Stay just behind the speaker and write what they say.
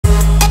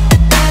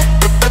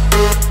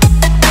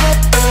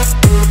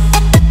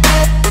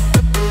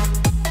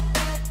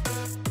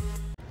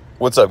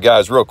What's up,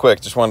 guys? Real quick,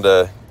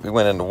 we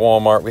went into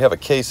Walmart. We have a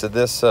case of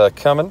this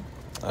coming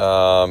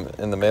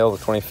in the mail,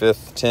 the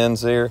 25th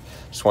tins there.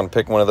 Just want to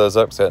pick one of those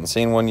up because I hadn't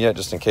seen one yet,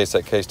 just in case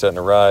that case doesn't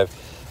arrive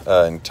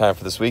in time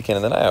for this weekend.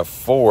 And then I have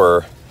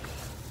 4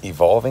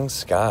 Evolving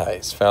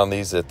Skies. Found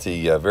these at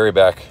the very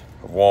back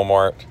of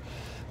Walmart.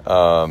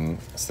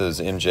 It's those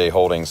MJ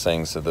Holdings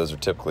things, so those are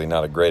typically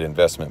not a great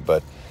investment,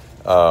 but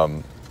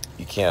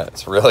you can't.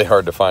 It's really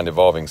hard to find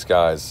Evolving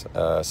Skies,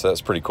 so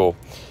that's pretty cool.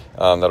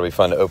 That'll be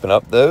fun to open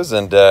up those,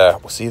 and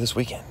we'll see you this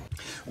weekend.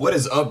 What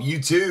is up,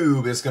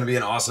 YouTube? It's going to be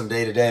an awesome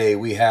day today.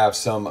 We have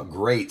some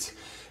great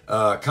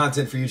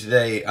content for you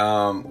today.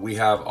 We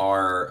have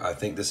our, I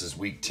think this is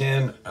week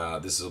 10.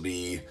 This will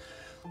be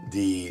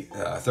the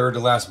third to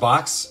last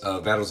box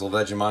of Battles of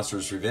Legend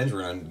Monsters Revenge.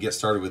 We're going to get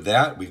started with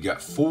that. We've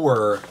got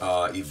 4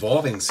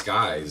 Evolving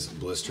Skies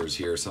blisters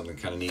here, something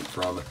kind of neat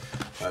from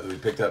that we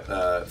picked up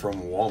from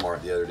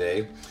Walmart the other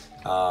day.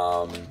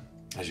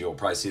 As you'll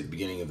probably see at the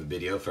beginning of the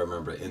video if I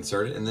remember to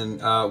insert it. And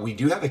then we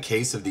do have a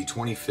case of the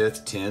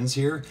 25th tins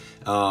here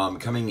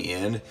coming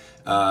in.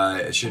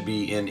 It should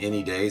be in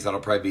any days. That'll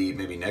probably be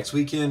maybe next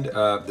weekend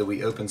that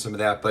we open some of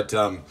that. But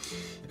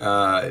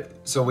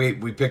so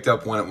we picked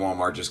up one at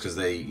Walmart just because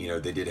they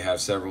did have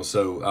several.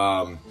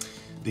 So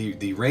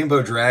the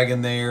Rainbow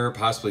Dragon there,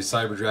 possibly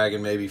Cyber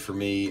Dragon maybe for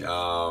me.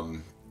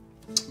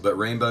 But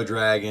Rainbow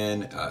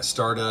Dragon,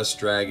 Stardust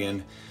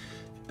Dragon,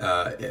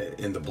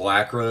 in the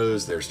Black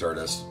Rose, there's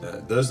Stardust.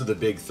 Those are the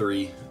big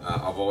 3.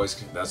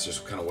 That's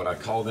just kind of what I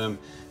call them.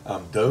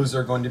 Those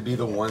are going to be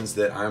the ones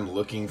that I'm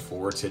looking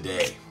for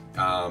today.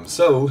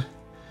 So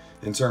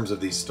in terms of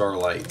these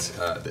Starlight,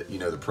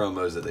 the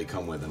promos that they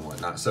come with and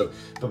whatnot.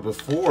 But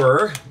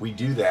before we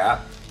do that,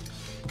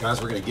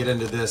 guys, we're going to get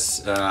into this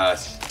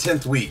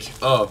 10th week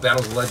of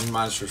Battles of Legend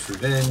Monsters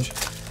Revenge.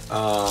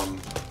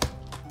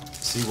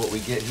 See what we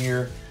get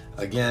here.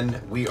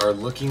 Again, we are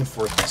looking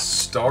for the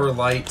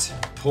Starlight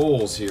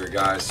pulls here,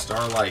 guys.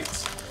 Starlight.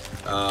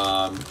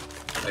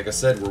 Like I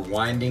said, we're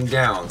winding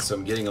down, so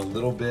I'm getting a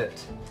little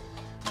bit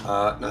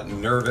not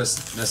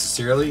nervous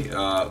necessarily,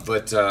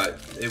 but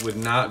it would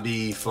not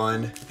be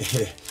fun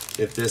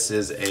if this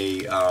is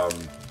a.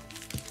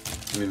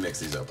 Let me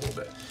mix these up a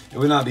little bit. It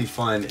would not be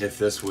fun if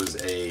this was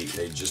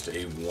just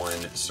a 1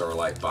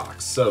 Starlight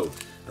box. Or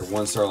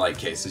 1 Starlight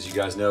case, as you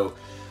guys know.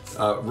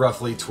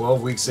 Roughly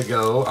 12 weeks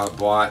ago, I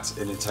bought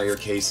an entire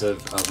case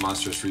of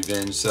Monsters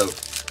Revenge. So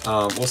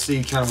we'll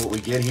see kind of what we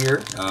get here.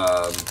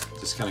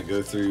 Just kind of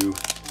go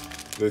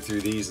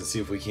through these and see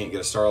if we can't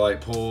get a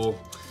Starlight pull.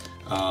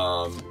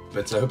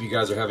 But I hope you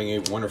guys are having a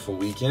wonderful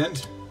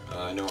weekend.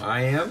 I know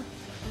I am.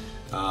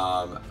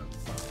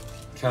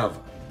 Kind of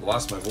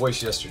lost my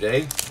voice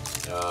yesterday.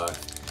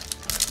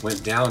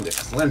 Went down to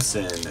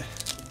Clemson.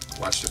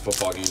 Watched a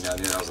football game down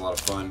there. That was a lot of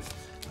fun.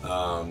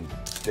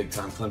 Big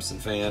time Clemson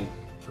fan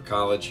for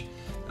college.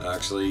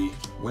 Actually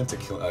went to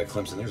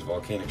Clemson. There's a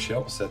volcanic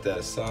shell. Set that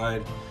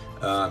aside.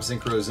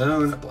 Synchro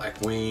Zone,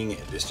 Black Wing,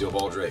 and Steel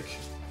Ball Drake.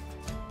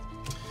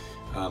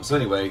 So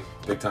anyway,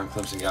 big time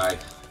Clemson guy.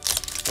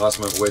 Lost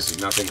my voice. It's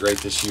not been great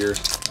this year.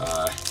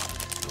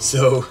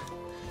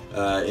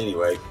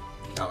 Anyway,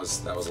 that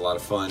was a lot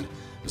of fun.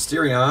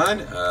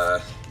 Mysterion,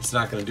 it's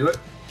not going to do it.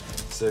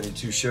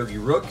 72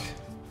 Shogi Rook.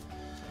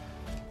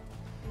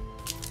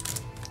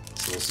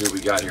 We'll see what we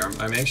got here.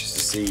 I'm anxious to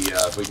see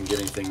if we can get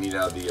anything neat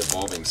out of the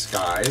Evolving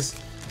Skies.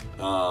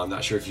 I'm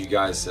not sure if you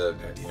guys,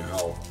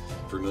 how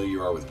familiar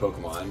you are with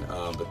Pokemon,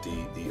 but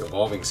the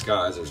Evolving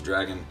Skies, there's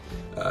Dragon,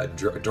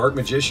 Dark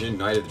Magician,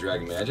 Knight of the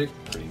Dragon Magic,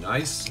 pretty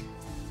nice.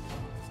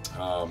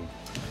 Not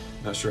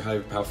sure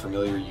how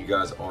familiar you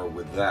guys are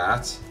with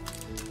that,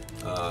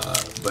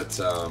 but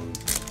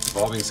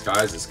Evolving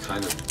Skies is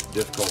kind of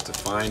difficult to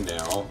find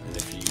now, and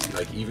if you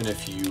even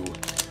if you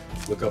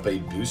look up a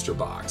booster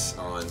box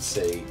on,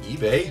 say,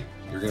 eBay,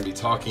 you're going to be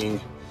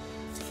talking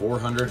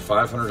 $400,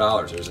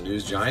 $500. There's a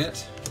News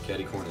Giant,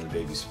 Catty Corn, and a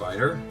Baby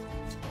Spider.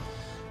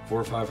 $400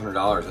 or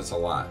 $500, that's a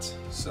lot.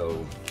 So,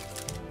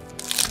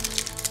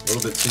 a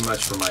little bit too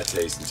much for my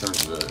taste in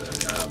terms of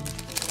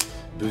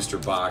a booster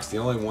box. The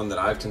only one that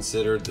I've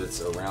considered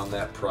that's around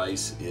that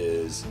price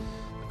is,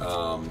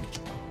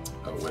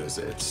 what is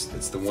it?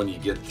 It's the one you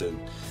get the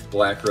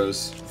Black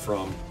Rose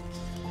from.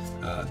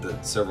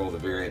 Several of the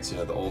variants,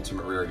 the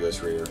Ultimate Rare,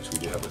 Ghost Rare, which we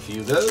do have a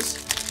few of those.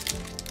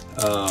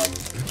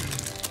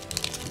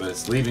 But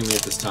it's leaving me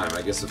at this time.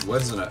 I guess it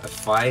was a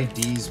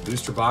 5Ds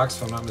booster box,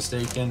 if I'm not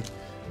mistaken.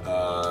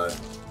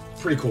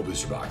 Pretty cool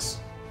booster box.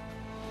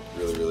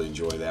 Really, really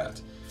enjoy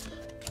that.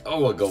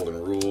 Oh, a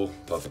Golden Rule,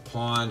 Buff a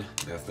Pawn,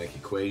 Mathematic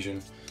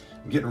Equation.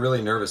 I'm getting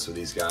really nervous with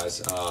these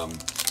guys.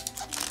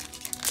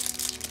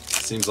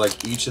 Seems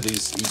like each of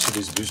these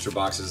booster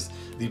boxes,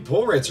 the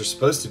pull rates are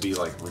supposed to be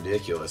like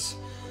ridiculous.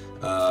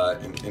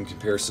 In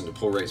comparison to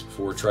pull rates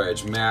before.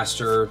 Tri-Edge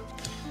Master.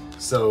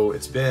 So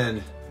it's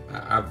been,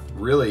 I've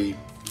really,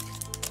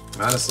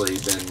 honestly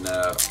been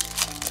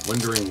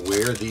wondering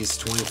where these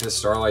 25th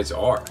Starlights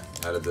are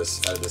out of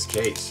this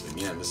case.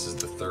 Again, this is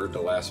the 3rd to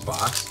last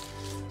box.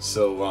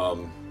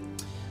 So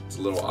it's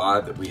a little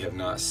odd that we have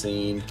not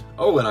seen.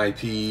 Oh, an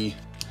IP.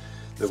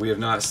 that we have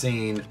not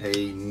seen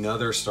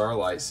another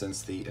Starlight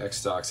since the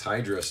X-Stox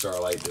Hydra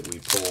Starlight that we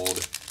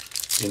pulled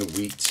in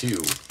week 2.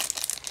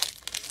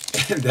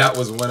 And that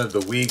was one of the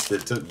weeks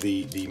that took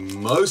the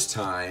most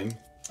time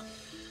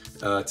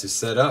to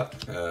set up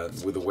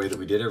with the way that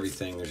we did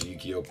everything. There's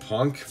Yu-Gi-Oh!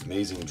 Punk,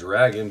 Amazing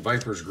Dragon,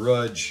 Viper's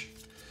Grudge,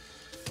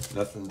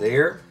 nothing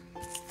there.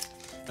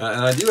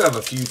 And I do have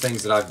a few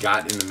things that I've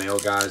got in the mail,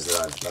 guys,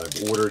 that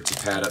I've ordered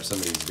to pad up some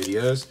of these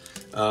videos.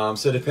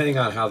 So depending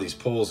on how these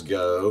pulls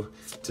go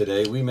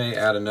today, we may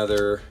add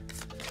another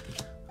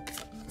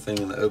thing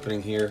in the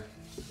opening here.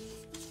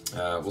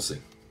 We'll see.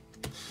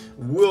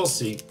 We'll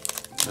see.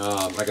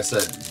 Like I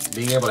said,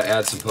 being able to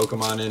add some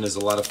Pokemon in is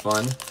a lot of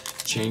fun.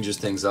 Changes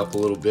things up a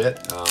little bit.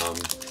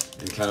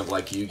 And kind of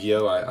like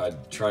Yu-Gi-Oh! I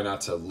try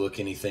not to look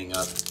anything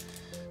up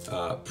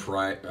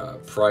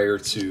prior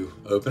to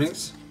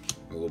openings.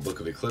 A little Book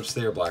of Eclipse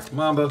there, Black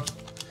Mamba.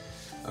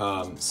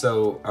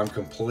 So I'm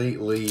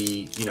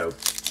completely, you know,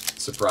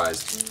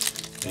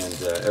 surprised,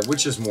 and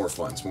which is more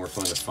fun. It's more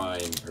fun to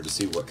find or to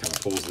see what kind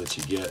of pulls that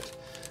you get.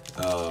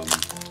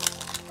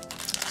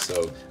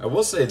 So I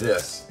will say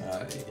this,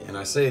 and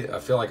I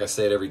feel like I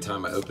say it every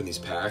time I open these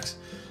packs.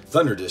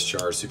 Thunder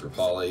Discharge, Super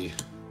Poly,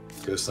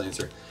 Ghost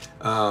Lancer.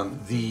 I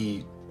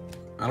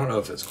don't know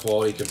if it's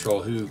quality control,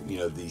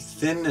 the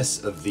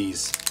thinness of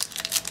these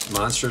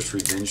Monstrous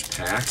Revenge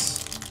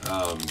packs.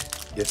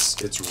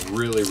 It's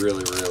really,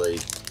 really, really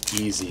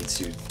easy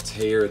to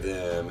tear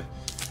them,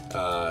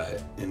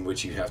 in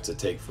which you have to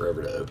take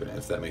forever to open it,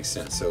 if that makes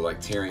sense. So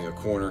like tearing a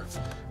corner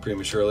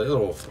prematurely, a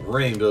little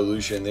Rainbow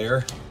Lucian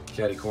there,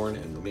 Catty Corn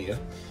and Lumia.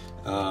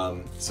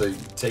 So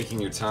taking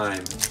your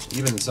time,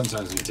 even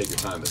sometimes when you take your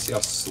time, but see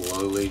how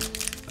slowly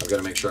I've got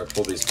to make sure I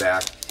pull these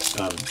back.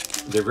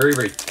 They're very,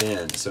 very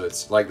thin, so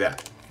it's like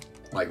that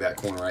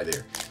corner right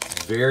there.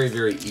 Very,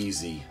 very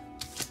easy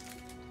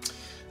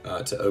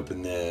to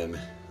open them.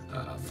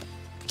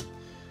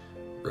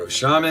 Rose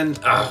Shaman,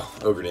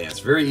 Ogre Dance.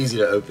 Very easy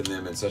to open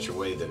them in such a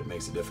way that it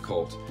makes it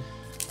difficult.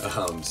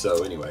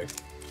 So anyway,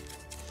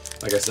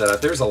 like I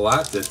said, there's a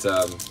lot that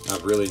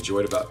I've really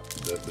enjoyed about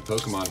the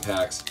Pokemon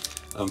packs.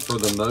 For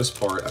the most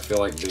part, I feel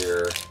like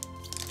they're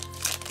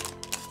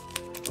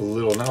a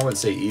little, I wouldn't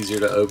say easier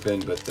to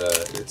open, but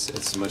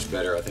it's much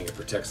better. I think it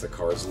protects the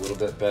cards a little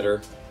bit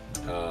better.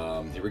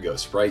 Here we go.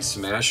 Sprite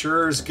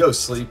Smashers,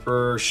 Ghost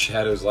Sleeper,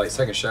 Shadows Light.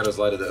 Second Shadows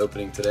Light of the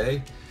opening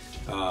today.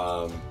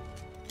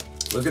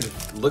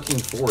 Looking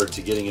forward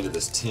to getting into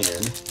this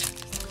tin.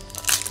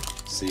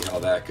 See how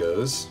that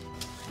goes.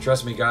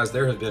 Trust me, guys,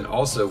 there have been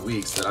also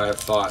weeks that I have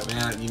thought,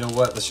 man, you know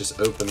what? Let's just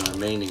open the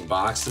remaining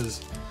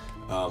boxes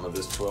of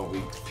this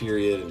 12-week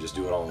period and just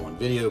do it all in one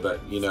video.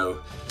 But, you know,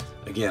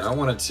 again, I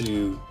wanted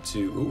to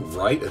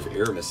Rite of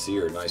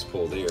Aramasir, nice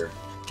pull there.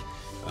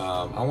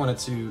 I wanted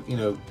to, you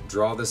know,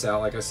 draw this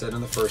out, like I said,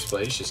 in the first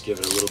place. Just give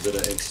it a little bit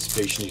of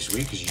anticipation each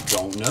week, because you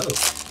don't know.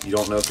 You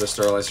don't know if the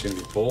Starlight's going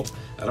to be pulled.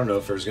 I don't know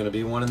if there's going to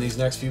be one in these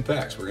next few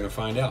packs. We're going to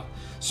find out.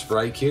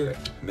 Sprite Carrot,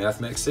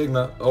 Mathmech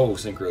Sigma,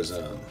 Synchro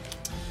Zone,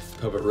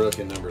 Puppet Rook,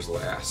 and Numbers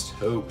Last.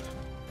 Hope.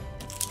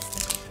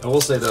 I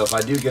will say, though, if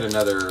I do get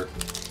another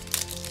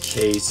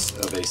case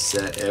of a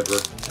set ever,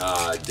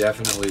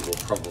 definitely will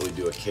probably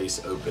do a case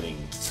opening.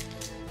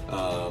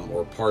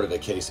 Or part of a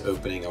case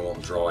opening. I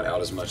won't draw it out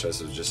as much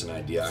as it was just an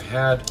idea I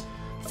had.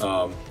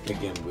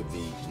 Again, with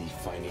the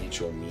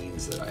financial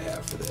means that I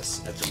have for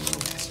this at the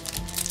moment.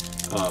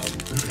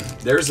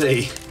 There's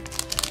a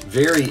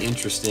very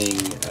interesting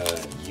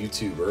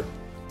YouTuber,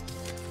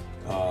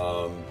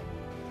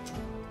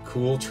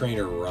 Cool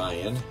Trainer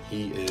Ryan.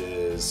 He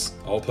is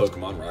all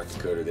Pokemon, Rock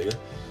Decoder there.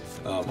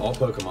 All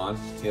Pokemon.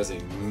 He has a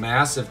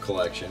massive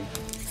collection.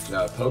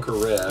 Poker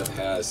Rev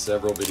has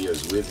several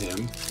videos with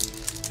him.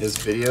 His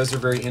videos are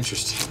very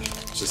interesting,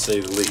 to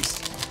say the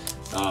least.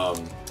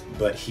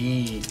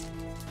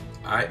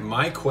 But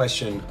my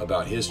question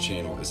about his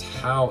channel is,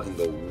 how in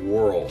the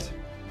world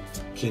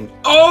can,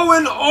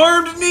 an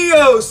Armed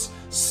Neos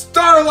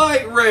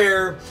Starlight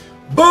Rare,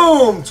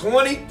 boom,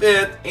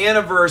 25th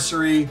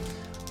anniversary.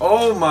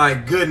 Oh my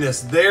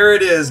goodness, there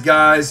it is,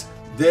 guys.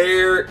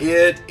 There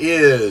it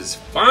is.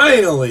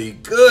 Finally,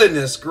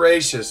 goodness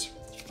gracious.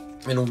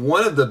 And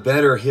one of the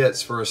better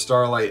hits for a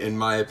Starlight, in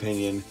my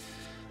opinion.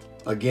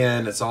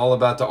 Again, it's all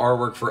about the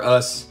artwork for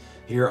us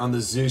here on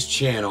the Zeus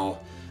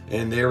channel.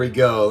 And there we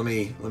go. Let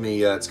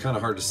me it's kind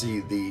of hard to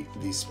see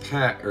these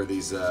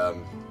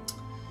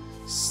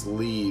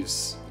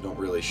sleeves don't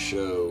really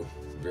show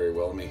very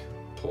well. Let me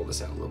pull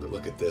this out a little bit.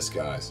 Look at this,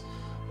 guys.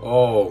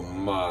 Oh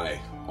my,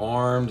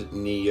 Armed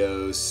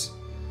Neos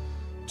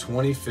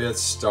 25th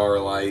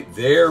Starlight.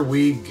 There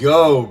we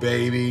go,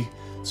 baby.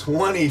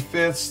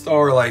 25th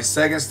Starlight,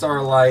 second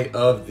Starlight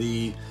of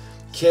the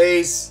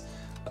case.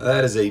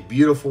 That is a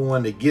beautiful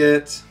one to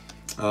get.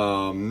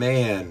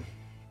 Man.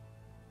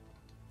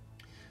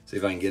 See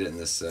if I can get it in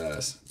this.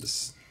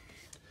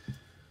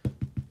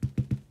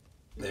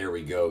 There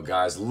we go,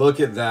 guys. Look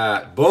at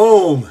that.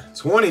 Boom.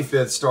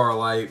 25th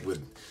Starlight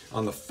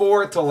on the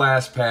 4th to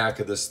last pack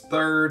of this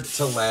 3rd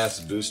to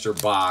last booster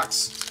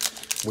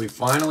box. we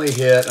finally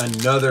hit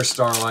another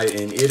Starlight,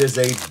 and it is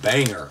a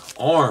banger.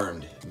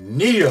 Armed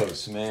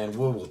Neos, man. We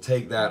will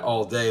take that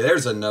all day.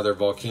 There's another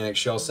volcanic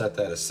shell. Set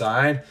that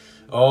aside.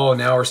 Oh,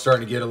 now we're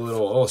starting to get a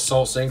little,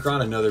 Salt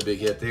Synchron, another big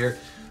hit there.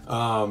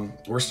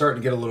 We're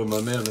starting to get a little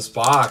momentum. This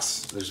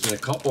box, there's been a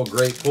couple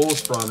great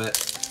pulls from it,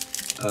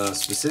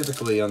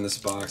 specifically on this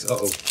box.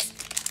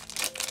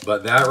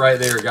 But that right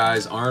there,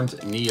 guys, Armed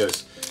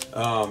Neos.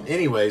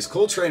 Anyways,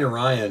 Cool Train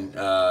Orion,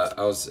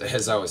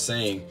 as I was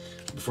saying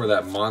before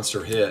that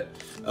monster hit,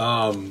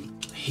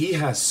 he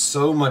has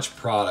so much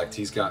product.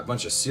 He's got a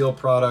bunch of seal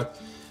product.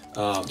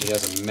 He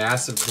has a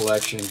massive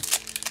collection.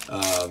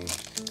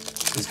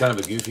 He's kind of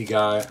a goofy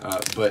guy,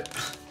 but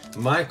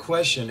my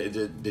question,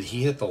 did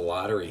he hit the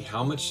lottery?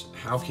 How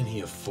can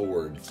he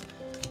afford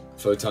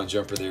Photon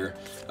Jumper there?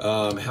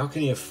 How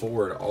can he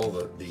afford all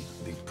the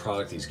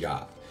product he's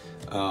got?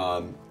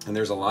 And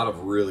there's a lot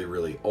of really,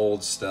 really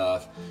old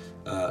stuff.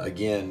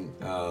 Again,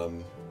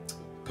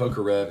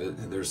 Poker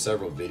Rev, there's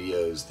several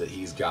videos that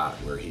he's got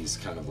where he's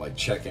kind of like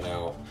checking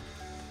out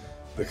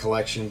the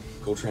collection,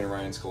 Cool Train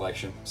Orion's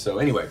collection. So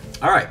anyway,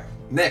 all right,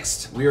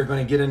 next we are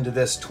going to get into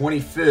this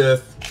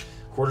 25th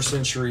quarter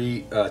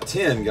century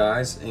tin,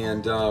 guys,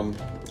 and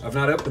I've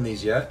not opened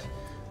these yet,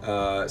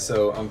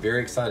 so I'm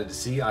very excited to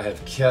see. I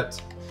have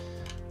kept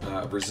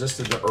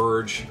resisted the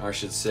urge, I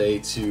should say,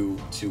 to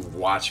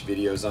watch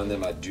videos on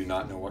them. I do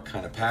not know what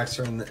kind of packs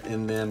are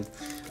in them.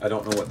 I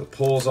don't know what the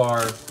pulls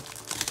are.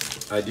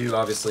 I do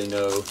obviously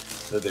know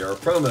that there are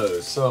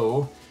promos.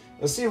 So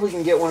let's see if we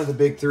can get one of the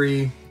big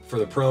three for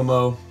the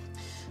promo.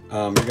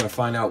 You're gonna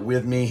find out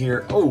with me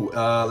here.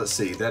 Let's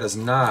see, that is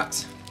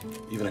not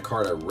even a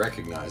card I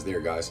recognize there,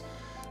 guys.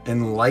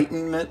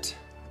 Enlightenment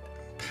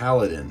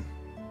Paladin.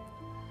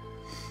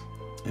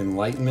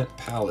 Enlightenment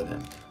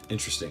Paladin.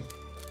 Interesting.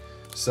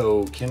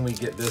 So can we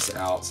get this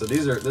out? So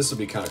this will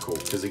be kind of cool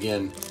because,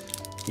 again,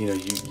 you know,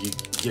 you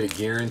get a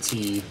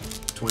guaranteed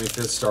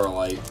 25th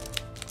Starlight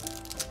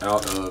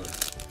out of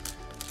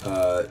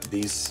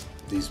these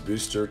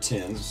booster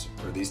tins,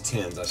 or these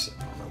tins. I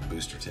don't know if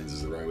booster tins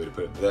is the right way to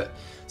put it, but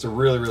it's a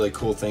really, really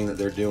cool thing that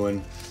they're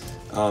doing.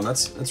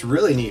 That's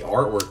really neat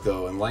artwork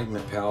though.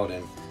 Enlightenment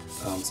Paladin.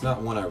 It's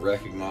not one I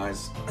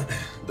recognize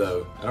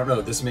though. I don't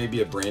know. This may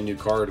be a brand new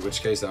card, in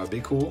which case that would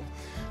be cool.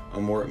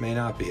 Or it may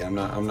not be. I'm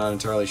not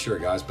entirely sure,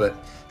 guys. But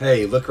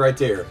hey, look right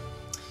there.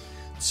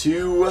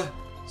 2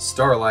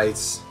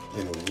 Starlights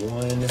in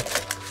one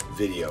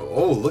video.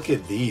 Oh, look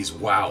at these.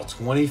 Wow,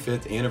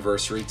 25th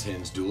anniversary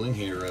tins, Dueling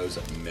Heroes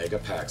mega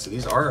packs. So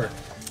these are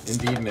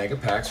indeed mega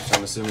packs, which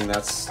I'm assuming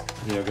that's,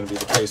 you know, going to be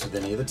the case with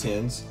any of the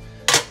tins.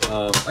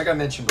 Like I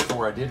mentioned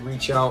before, I did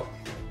reach out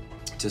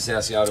to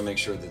Sassiao to make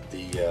sure that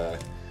the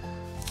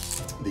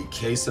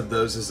case of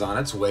those is on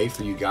its way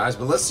for you guys.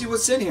 But let's see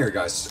what's in here,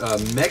 guys.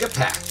 Mega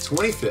Pack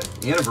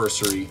 25th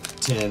Anniversary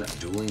 10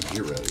 Dueling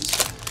Heroes.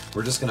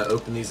 We're just going to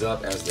open these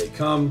up as they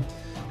come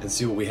and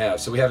see what we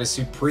have. So we have a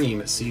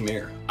Supreme Sea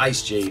Mare,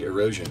 Ice Jade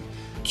Erosion,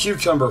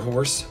 Cucumber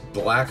Horse,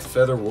 Black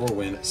Feather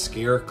Whirlwind,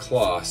 Scare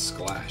Claw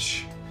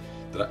Splash.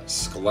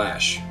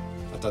 Splash.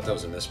 I thought that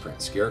was a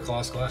misprint. Scare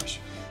Claw Splash.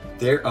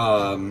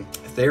 Theron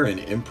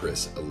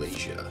Empress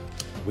Alasia.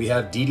 We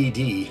have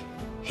DDD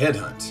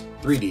Headhunt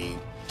 3D.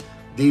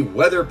 The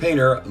Weather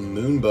Painter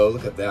Moonbow.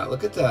 Look at that.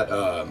 Look at that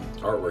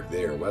artwork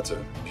there. Well, that's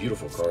a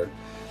beautiful card.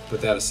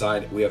 Put that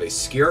aside. We have a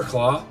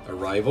Scareclaw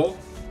Arrival.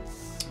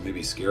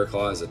 Maybe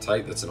Scareclaw is a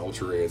type. That's an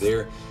ultra rare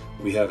there.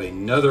 We have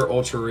another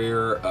ultra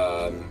rare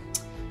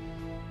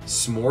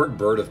Smorg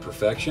Bird of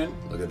Perfection.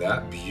 Look at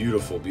that.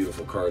 Beautiful,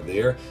 beautiful card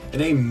there.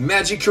 And a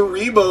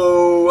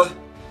Magikaribo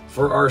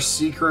for our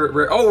secret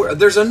rare. Oh,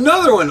 there's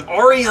another one.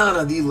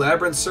 Ariana, the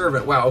Labyrinth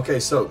Servant. Wow. Okay,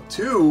 so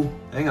 2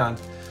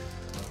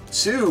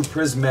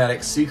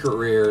 prismatic secret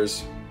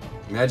rares.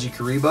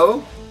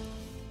 Magikaribo,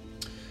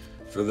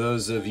 for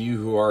those of you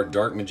who are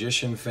Dark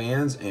Magician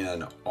fans,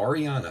 and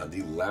Ariana,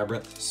 the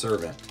Labyrinth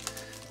Servant.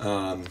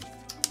 I'll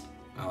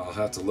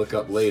have to look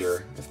up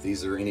later if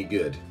these are any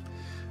good.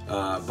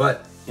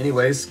 But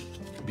anyways,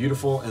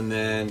 beautiful. And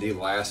then the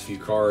last few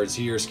cards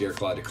here: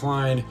 Scareclaw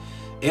Declined,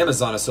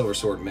 Amazona Silver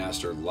Sword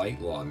Master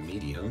Light Law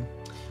Medium,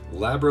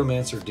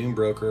 Labromancer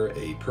Doombroker,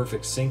 a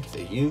Perfect Sync,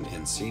 a Yoon,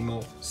 and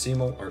Seamel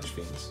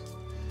Archfiends.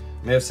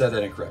 May have said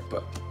that incorrect,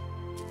 but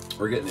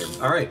we're getting there.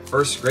 All right,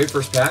 great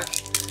first pack.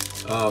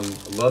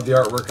 Love the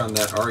artwork on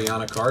that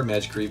Ariana card,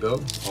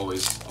 Magikaribo.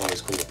 Always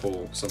cool to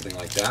pull something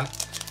like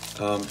that.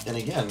 And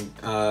again,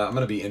 I'm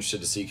going to be interested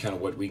to see kind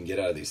of what we can get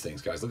out of these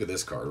things, guys. Look at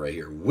this card right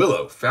here.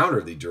 Willow, founder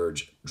of the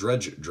Drudge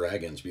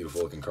Dragons.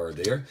 Beautiful looking card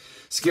there.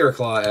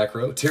 Scareclaw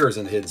Acro, Terrors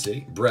in the Hidden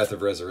City, Breath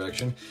of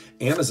Resurrection,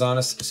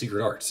 Amazonas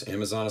Secret Arts,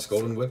 Amazonas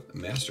Golden Whip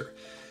Master,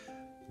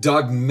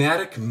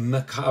 Dogmatic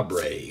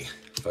Macabre,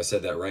 if I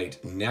said that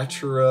right,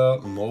 Natura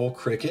Mole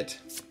Cricket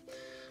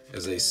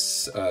as a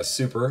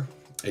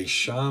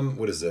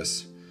what is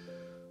this?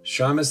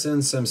 Shamisen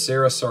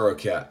Samsara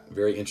Sorrowcat.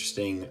 Very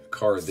interesting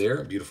card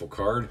there. Beautiful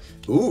card.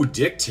 Ooh,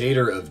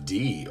 Dictator of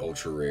D.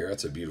 Ultra rare.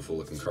 That's a beautiful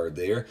looking card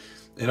there.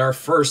 And our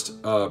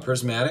first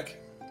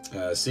prismatic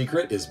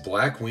secret is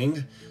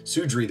Blackwing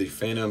Sudri, the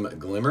Phantom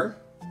Glimmer.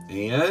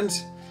 And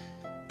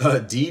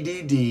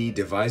DDD,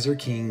 Divisor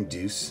King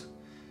Deuce,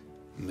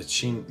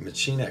 Machine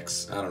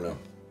X, I don't know.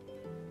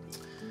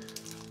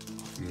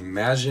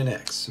 Machine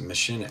X.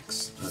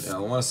 I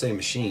want to say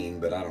machine,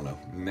 but I don't know.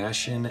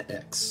 Machine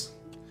X.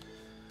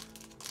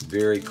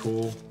 Very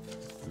cool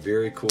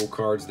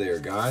cards there,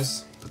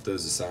 guys. Put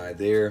those aside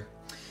there.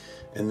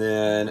 And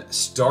then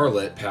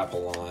Starlit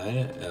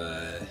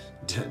Papaline,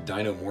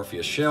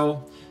 Dinomorphia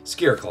Shell,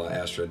 Scareclaw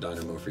Astra,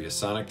 Dinomorphia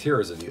Sonic,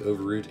 Terrors of the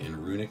Overroot, and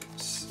Runic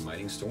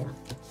Smiting Storm.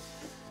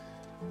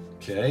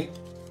 Okay.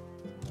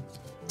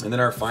 And then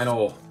our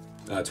final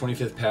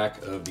 25th pack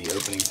of the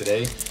opening today.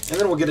 And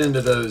then we'll get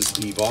into those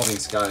Evolving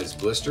Skies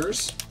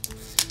blisters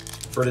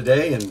for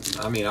today. And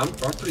I mean, I'm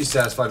pretty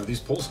satisfied with these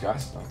pulls,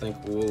 guys. I think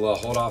we'll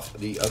hold off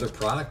the other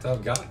product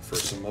I've got for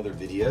some other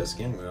videos.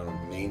 Again, we're going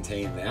to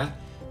maintain that.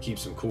 Keep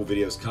some cool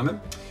videos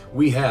coming.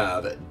 We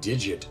have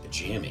Digit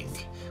Jamming.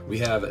 We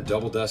have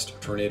Double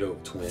Dust Tornado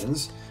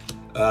Twins,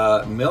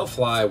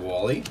 Melfly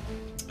Wally,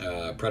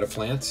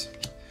 Predaplant,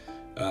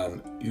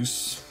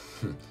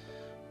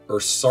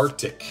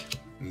 Ursarctic,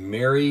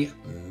 Mary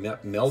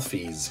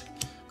Melfies,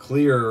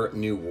 Clear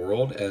New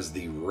World as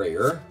the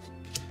rare,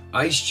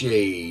 Ice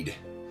Jade,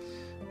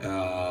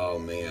 oh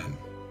man,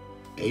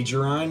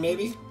 Agerine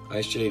maybe?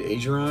 Ice Jade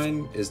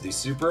Agerine is the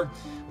super.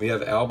 We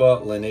have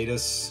Alba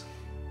Lenatus,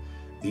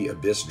 the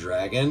Abyss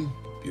Dragon,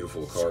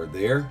 beautiful card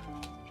there.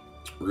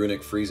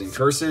 Runic Freezing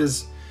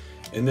Curses.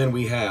 And then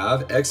we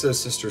have Exo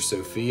Sister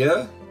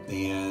Sophia,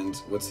 and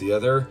what's the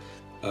other?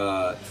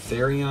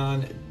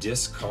 Therion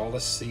Disc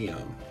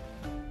Coliseum.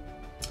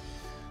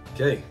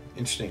 Okay,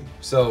 interesting.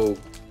 So,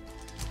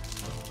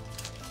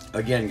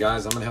 again,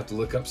 guys, I'm going to have to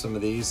look up some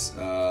of these.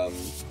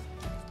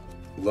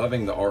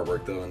 Loving the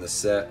artwork, though, in the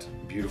set.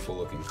 Beautiful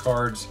looking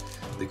cards.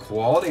 The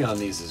quality on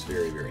these is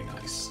very, very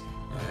nice.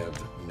 I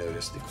have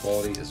noticed the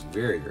quality is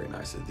very, very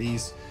nice of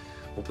these.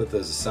 We'll put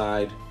those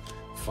aside.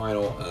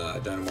 Final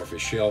Dinomorphia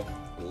Shell,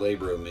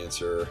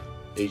 Labromancer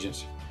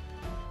Agent,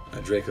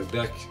 Draco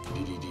Beck,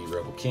 DDD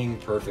Rebel King,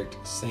 Perfect,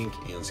 Sink,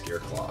 and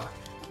Scareclaw.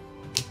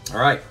 All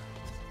right.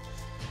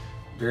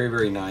 Very,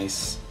 very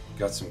nice.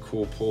 Got some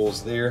cool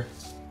pulls there.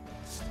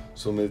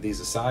 So we'll move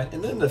these aside.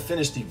 And then to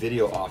finish the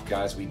video off,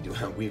 guys,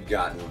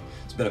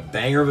 it's been a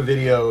banger of a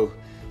video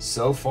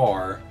so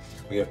far.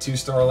 We have 2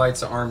 Starlights,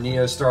 the Arm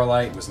Neo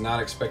Starlight. Was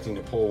not expecting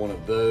to pull one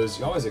of those.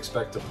 You always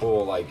expect to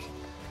pull like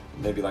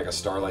maybe like a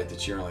Starlight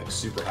that you're like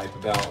super hype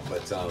about,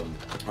 but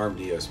Arm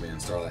Neos, man,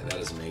 Starlight, that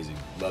is amazing.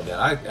 Love that.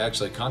 I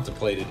actually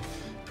contemplated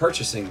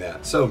purchasing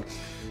that. So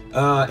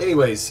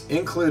anyways,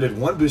 included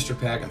 1 booster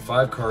pack and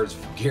 5 cards,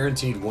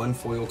 guaranteed 1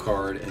 foil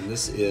card, and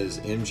this is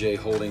MJ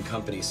Holding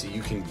Company, so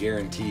you can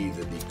guarantee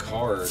that the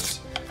cards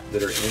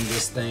that are in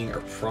this thing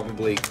are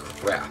probably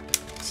crap.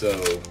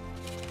 So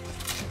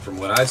from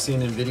what I've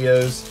seen in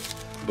videos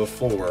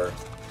before,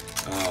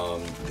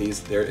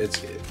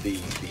 the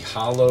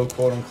hollow,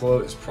 quote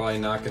unquote, is probably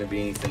not going to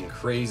be anything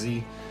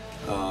crazy.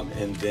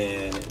 And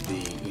then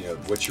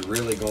what you're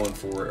really going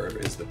for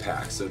is the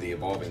pack, so the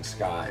Evolving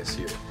Skies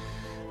here.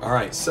 All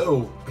right,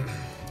 so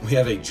we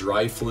have a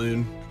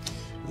Dryfloon,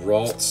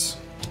 Ralts,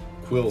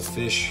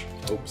 Quillfish.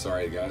 Oh,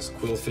 sorry guys,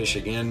 Quillfish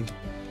again,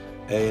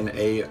 and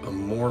a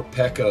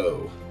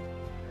Morpeko.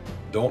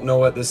 Don't know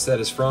what this set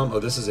is from. Oh,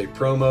 this is a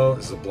promo.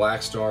 This is a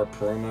Black Star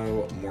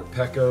promo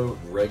Morpeko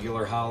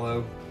regular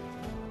hollow,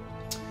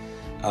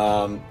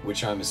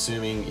 which I'm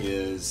assuming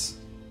is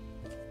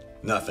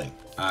nothing.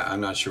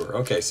 I'm not sure.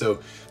 Okay, so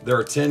there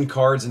are 10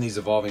 cards in these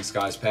Evolving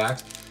Skies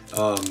pack.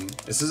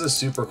 This is a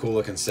super cool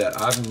looking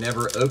set. I've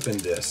never opened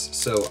this,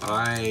 so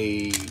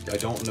I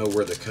don't know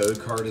where the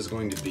code card is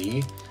going to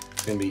be.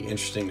 It's going to be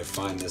interesting to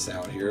find this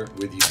out here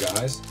with you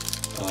guys.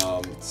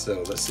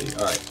 So let's see.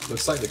 All right,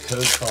 looks like the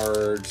code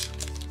card.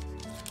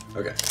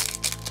 Okay,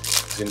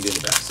 it's going to be in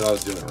the back, so I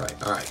was doing it right.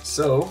 All right,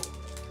 so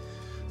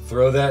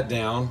throw that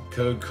down.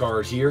 Code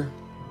card here.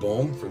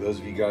 Boom, for those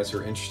of you guys who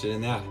are interested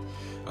in that.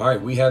 All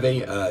right, we have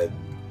a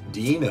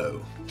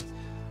Dino,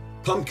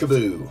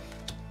 Pumpkaboo,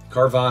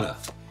 Carvana,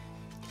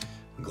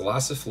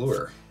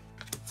 Glossifleur,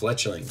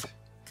 Fletchling.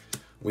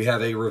 We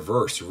have a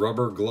reverse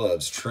Rubber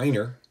Gloves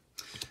Trainer,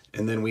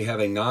 and then we have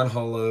a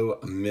non-holo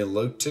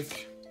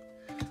Milotic,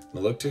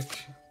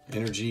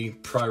 Energy,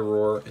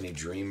 Priroar, and a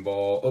Dream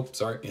Ball. Oh,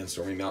 sorry, and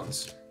Stormy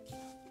Mountains.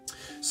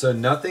 So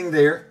nothing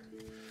there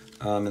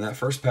in that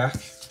first pack.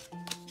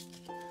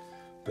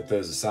 Put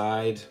those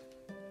aside.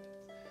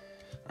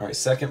 All right,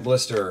 second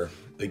blister.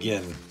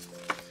 Again,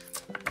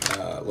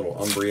 little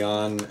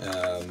Umbreon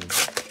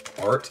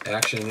art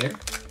action there.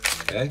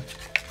 Okay.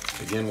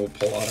 Again, we'll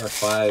pull out our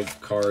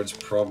 5 cards.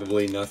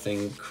 Probably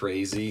nothing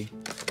crazy.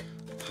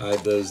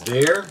 Hide those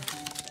there.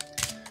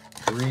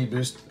 3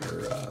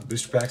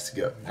 booster packs to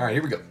go. All right,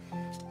 here we go.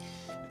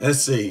 Let's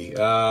see.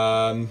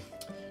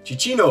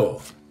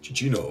 Chichino,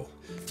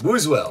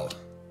 Boozwell,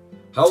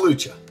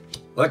 Howlucha,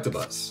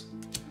 Electabuzz.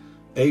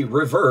 A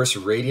reverse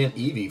Radiant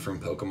Eevee from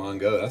Pokemon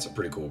Go. That's a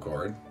pretty cool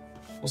card.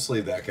 We'll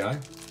sleeve that guy.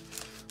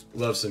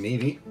 Love some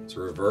Eevee. It's a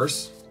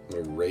reverse. A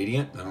little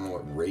Radiant. I don't know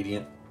what the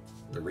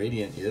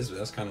Radiant is, but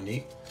that's kind of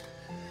neat.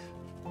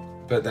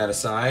 Put that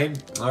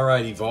aside. All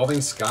right,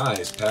 Evolving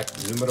Skies, pack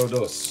numero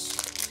dos.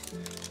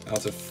 Out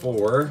to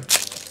 4.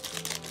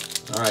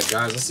 All right,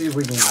 guys, let's see if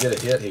we can get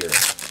a hit here.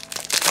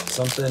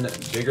 Something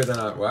bigger than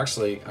well,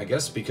 actually, I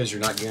guess because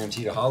you're not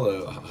guaranteed a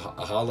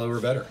hollow or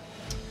better.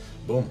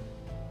 Boom.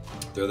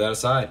 Throw that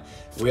aside.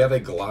 We have a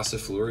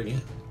Glossifleur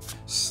again.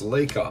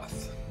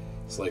 Slaycloth.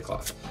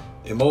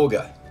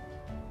 Emolga.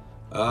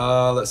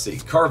 Let's see.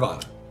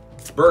 Carvana.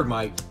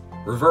 Bergmite.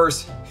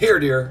 Reverse.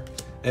 Hairdeer.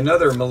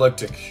 Another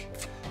Malictic.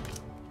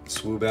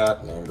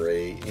 Swoobat.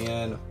 Lombre.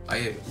 And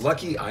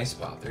Lucky Ice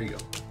Pop. There you go.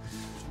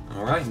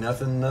 All right.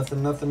 Nothing.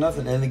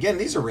 And again,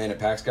 these are random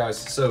packs, guys.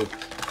 So,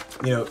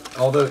 you know,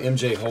 although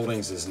MJ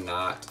Holdings is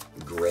not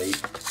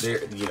great,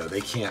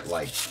 they can't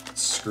like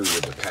screw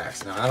with the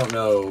packs. Now, I don't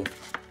know,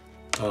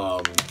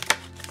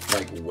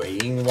 like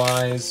weighing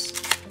wise,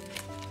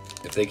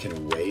 if they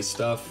can weigh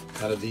stuff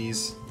out of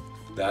these.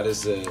 That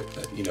is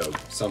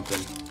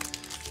something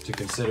to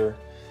consider.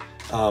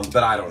 But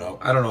I don't know.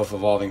 I don't know if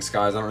Evolving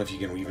Skies, I don't know if you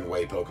can even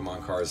weigh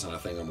Pokemon cards. Not a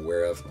thing I'm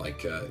aware of.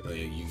 Like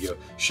Yu-Gi-Oh!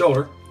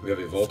 Shoulder, we have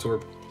a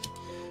Voltorb,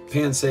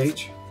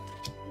 Pansage,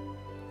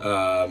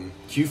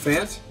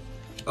 Q-Fant.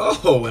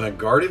 Oh, and a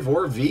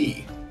Gardevoir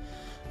V.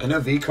 I know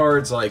V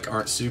cards like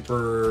aren't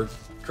super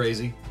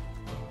crazy,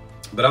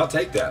 but I'll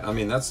take that. I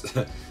mean, that's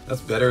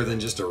better than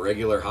just a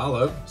regular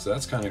holo, so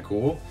that's kind of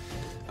cool.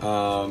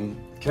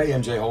 Okay,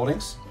 MJ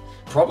Holdings.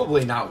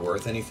 Probably not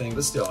worth anything,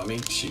 but still, I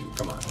mean, shoot,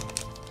 come on.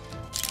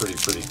 It's pretty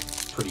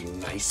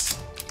nice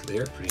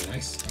there, pretty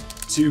nice.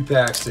 2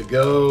 packs to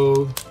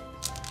go.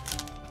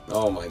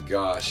 Oh my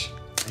gosh.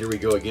 Here we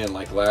go again,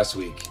 like last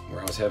week,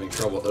 where I was having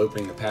trouble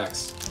opening the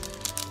packs.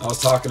 I'm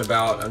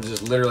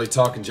just literally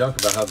talking junk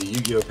about how the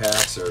Yu-Gi-Oh!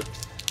 Packs are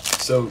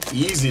so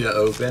easy to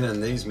open,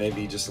 and these may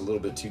be just a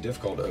little bit too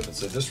difficult to open.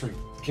 So this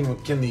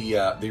can the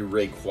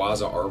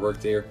Rayquaza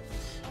artwork there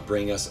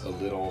bring us a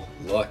little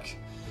luck?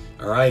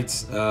 All right,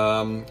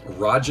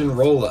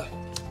 Roggenrola,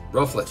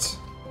 Rufflet,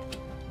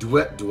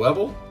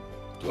 Dwebble,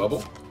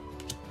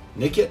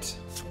 Nickit,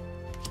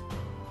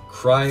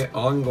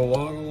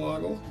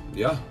 Cryongologle,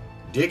 yeah,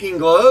 Digging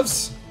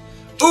Gloves.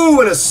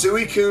 Ooh, and a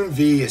Suicune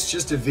V. It's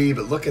just a V,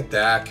 but look at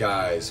that,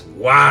 guys.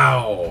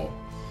 Wow.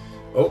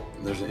 Oh,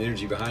 there's an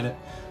energy behind it.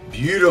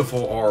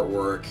 Beautiful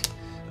artwork.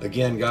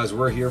 Again, guys,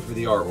 we're here for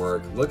the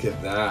artwork. Look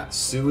at that.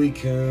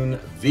 Suicune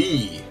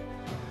V.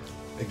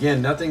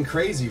 Again, nothing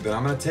crazy, but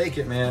I'm going to take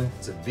it, man.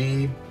 It's a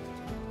V.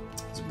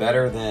 It's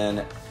better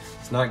than...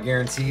 It's not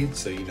guaranteed,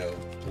 so, you know,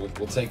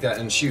 we'll take that.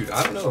 And shoot,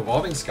 I don't know,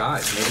 Evolving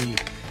Skies.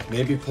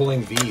 Maybe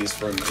pulling Vs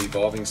from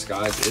Evolving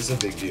Skies is a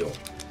big deal.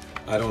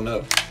 I don't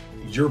know.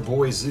 Your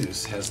boy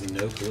Zeus has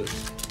no clue.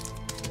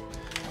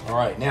 All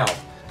right, now,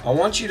 I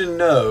want you to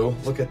know,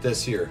 look at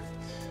this here.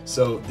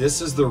 So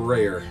this is the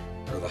rare,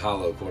 or the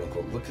holo, quote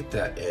unquote. Look at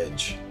that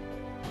edge.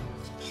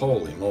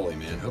 Holy moly,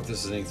 man. Hope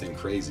this is anything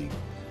crazy.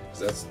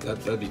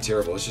 That'd be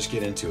terrible. Let's just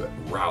get into it.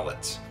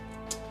 Rowlet.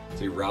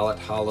 It's a Rowlet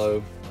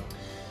holo.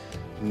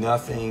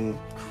 Nothing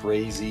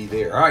crazy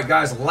there. All right,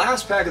 guys,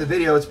 last pack of the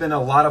video. It's been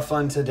a lot of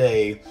fun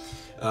today.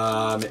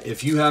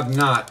 If you have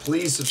not,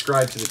 please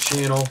subscribe to the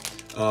channel.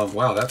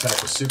 Wow, that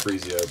pack was super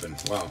easy to open.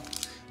 Wow.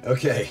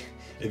 Okay,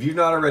 if you've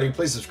not already,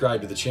 please subscribe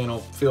to the channel.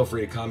 Feel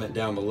free to comment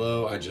down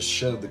below. I just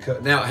showed the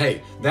code. Now,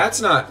 hey, that's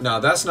not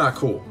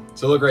cool.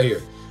 So look right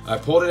here. I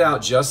pulled it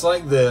out just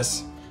like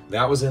this.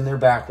 That was in there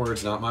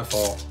backwards, not my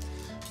fault.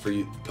 For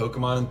you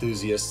Pokemon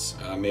enthusiasts,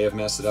 I may have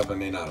messed it up, I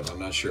may not have, I'm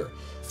not sure.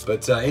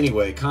 But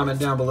anyway, comment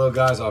down below,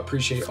 guys. I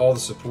appreciate all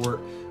the support.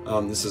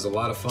 This is a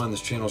lot of fun.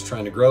 This channel is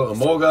trying to grow. A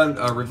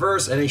Emolga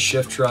reverse and a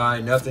Shift Try.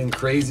 Nothing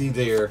crazy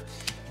there.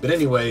 But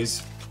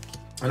anyways,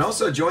 and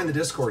also join the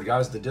Discord,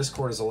 guys. The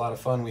Discord is a lot of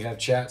fun. We have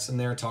chats in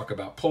there, talk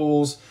about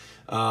polls.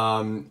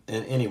 And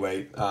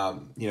anyway,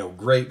 you know,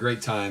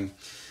 great time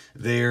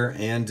there.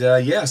 And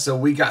yeah, so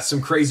we got some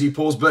crazy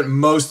pulls, but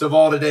most of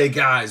all today,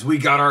 guys, we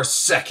got our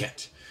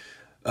second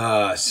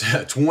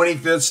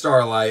 25th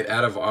Starlight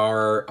out of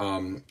our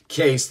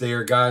case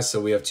there, guys.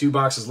 So we have 2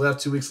 boxes left,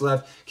 2 weeks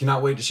left.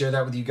 Cannot wait to share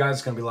that with you guys.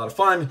 It's going to be a lot of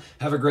fun.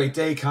 Have a great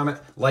day. Comment,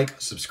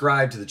 like,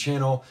 subscribe to the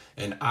channel,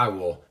 and I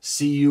will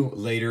see you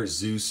later.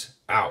 Zeus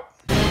out.